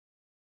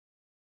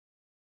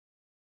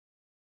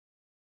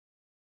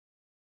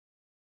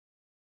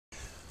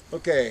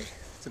Okay,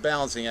 it's a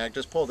balancing act.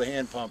 Just pulled the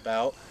hand pump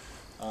out,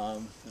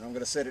 and I'm going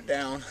to set it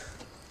down.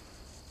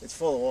 It's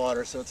full of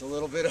water, so it's a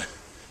little bit of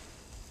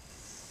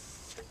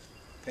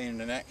pain in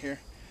the neck here.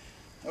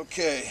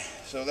 Okay,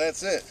 so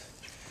that's it.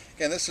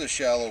 Again, this is a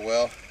shallow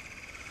well,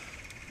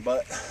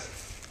 but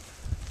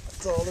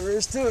that's all there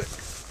is to it.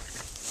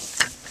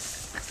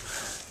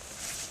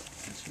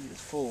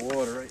 It's full of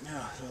water right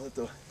now, so I'll let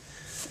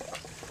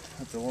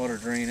the water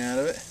drain out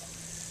of it.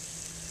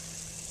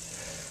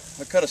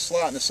 I cut a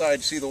slot in the side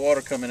to see the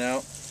water coming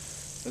out,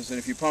 because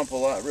if you pump a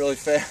lot really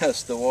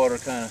fast, the water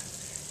kind of,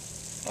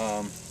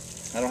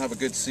 I don't have a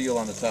good seal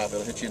on the top,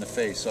 it'll hit you in the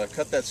face. So I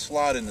cut that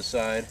slot in the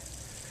side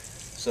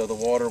so the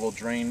water will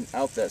drain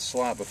out that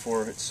slot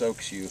before it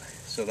soaks you.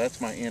 So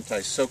that's my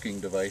anti-soaking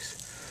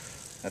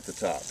device at the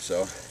top.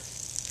 So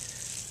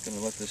I'm going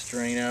to let this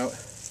drain out.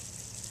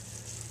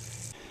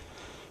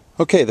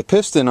 Okay, the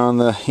piston on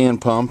the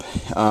hand pump,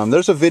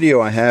 there's a video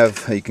I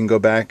have, you can go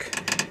back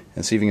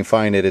and see if you can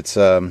find it. It's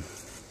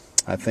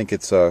I think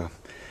it's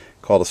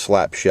called a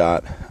slap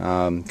shot.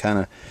 There's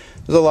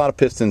a lot of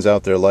pistons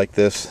out there like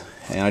this,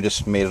 and I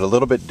just made it a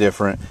little bit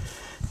different.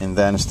 And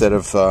then instead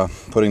of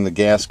putting the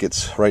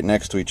gaskets right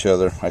next to each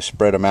other, I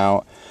spread them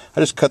out. I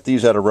just cut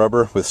these out of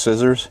rubber with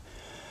scissors,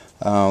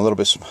 a little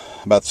bit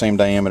about the same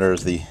diameter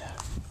as the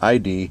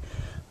ID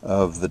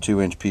of the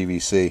 2-inch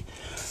PVC.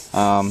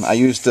 I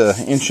used an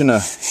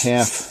 1.5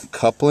 inch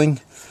coupling,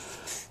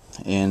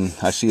 and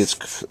I see it's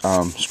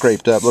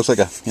scraped up. Looks like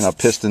a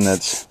piston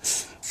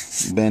that's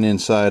been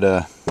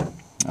inside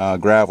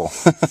gravel,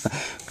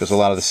 because a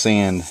lot of the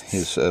sand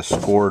is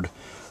scored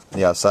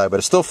the outside, but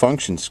it still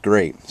functions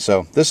great.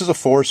 So this is a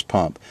force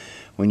pump.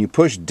 When you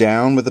push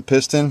down with the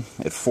piston,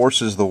 it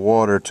forces the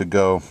water to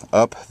go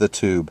up the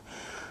tube,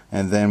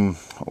 and then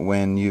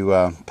when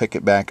you pick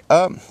it back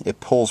up, it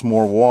pulls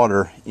more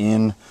water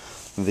in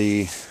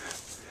the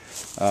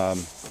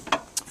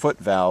foot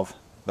valve,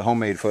 the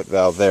homemade foot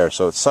valve there.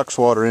 So it sucks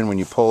water in when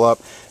you pull up,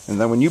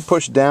 and then when you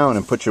push down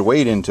and put your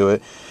weight into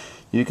it,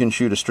 you can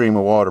shoot a stream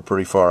of water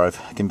pretty far. I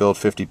can build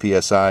 50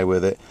 psi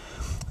with it.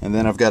 And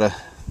then I've got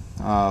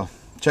a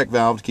check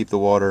valve to keep the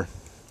water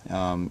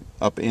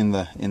up in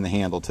the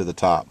handle to the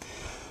top.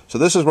 So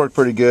this has worked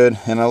pretty good,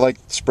 and I like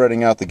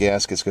spreading out the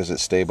gaskets because it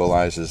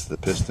stabilizes the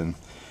piston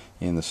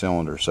in the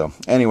cylinder. So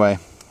anyway,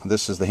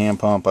 this is the hand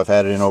pump. I've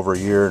had it in over a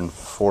year and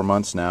 4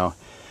 months now,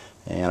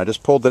 and I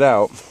just pulled it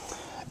out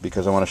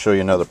because I want to show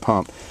you another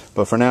pump.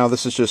 But for now,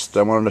 this is just,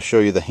 I wanted to show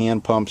you the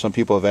hand pump. Some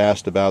people have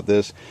asked about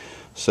this.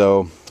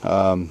 So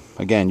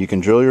again, you can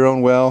drill your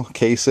own well,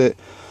 case it,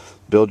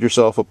 build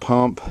yourself a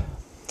pump,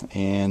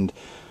 and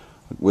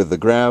with the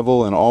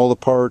gravel and all the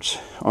parts,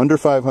 under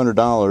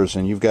 $500,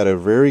 and you've got a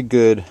very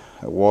good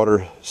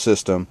water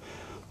system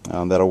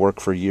that'll work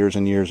for years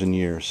and years and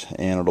years,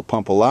 and it'll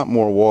pump a lot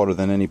more water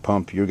than any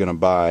pump you're going to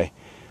buy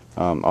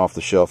off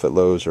the shelf at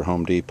Lowe's or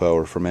Home Depot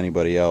or from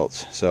anybody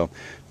else. So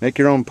make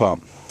your own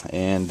pump,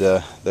 and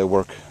they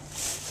work.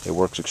 It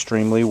works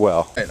extremely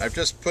well. Right, I've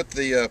just put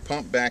the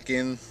pump back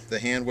in the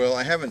hand well.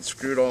 I haven't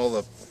screwed all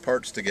the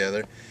parts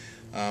together,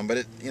 but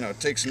it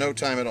takes no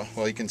time at all.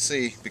 Well, you can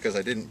see because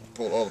I didn't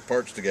pull all the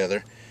parts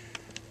together,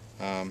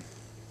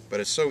 but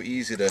it's so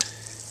easy to.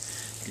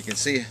 You can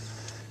see.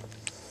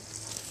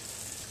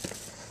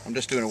 I'm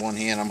just doing it one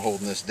hand. I'm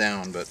holding this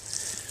down, but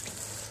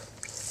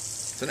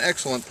it's an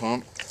excellent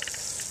pump.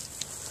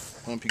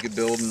 Pump you could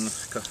build in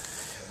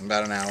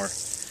about an hour.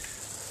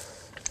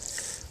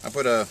 I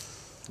put a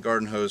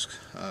garden hose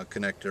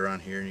connector on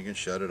here, and you can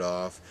shut it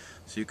off,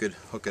 so you could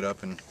hook it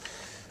up and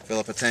fill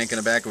up a tank in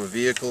the back of a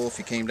vehicle. If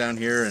you came down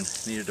here and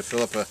needed to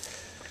fill up a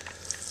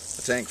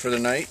tank for the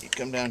night, you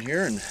come down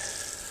here and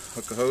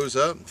hook a hose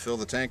up and fill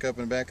the tank up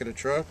in the back of the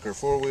truck or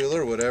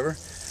four-wheeler or whatever,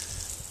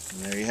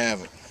 and there you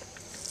have it.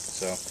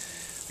 So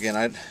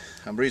again,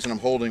 the reason I'm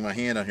holding my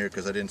hand on here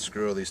because I didn't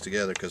screw all these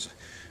together, because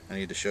I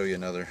need to show you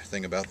another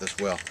thing about this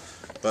well.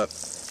 But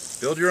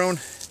build your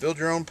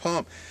own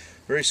pump.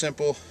 Very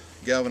simple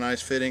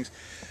galvanized fittings.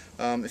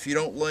 If you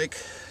don't like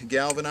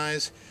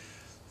galvanized,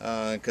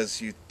 because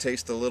you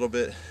taste a little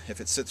bit, if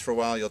it sits for a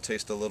while, you'll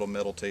taste a little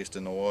metal taste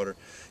in the water.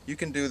 You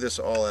can do this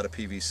all out of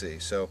PVC,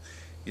 so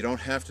you don't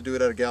have to do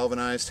it out of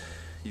galvanized.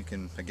 You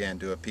can, again,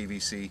 do a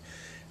PVC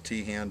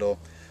T-handle.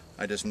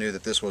 I just knew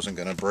that this wasn't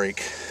going to break,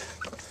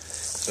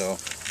 so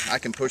I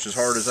can push as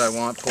hard as I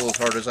want, pull as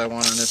hard as I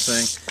want on this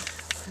thing,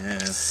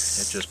 and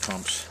it just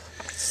pumps.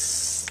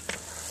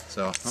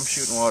 So I'm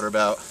shooting water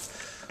about,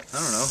 I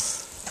don't know,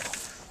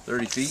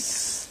 30 feet.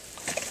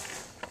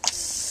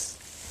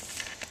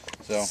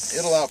 So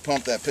it'll out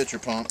pump that pitcher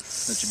pump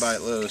that you buy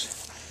at Lowe's.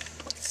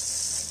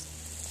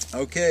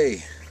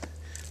 Okay,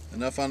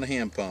 enough on the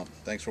hand pump.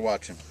 Thanks for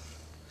watching.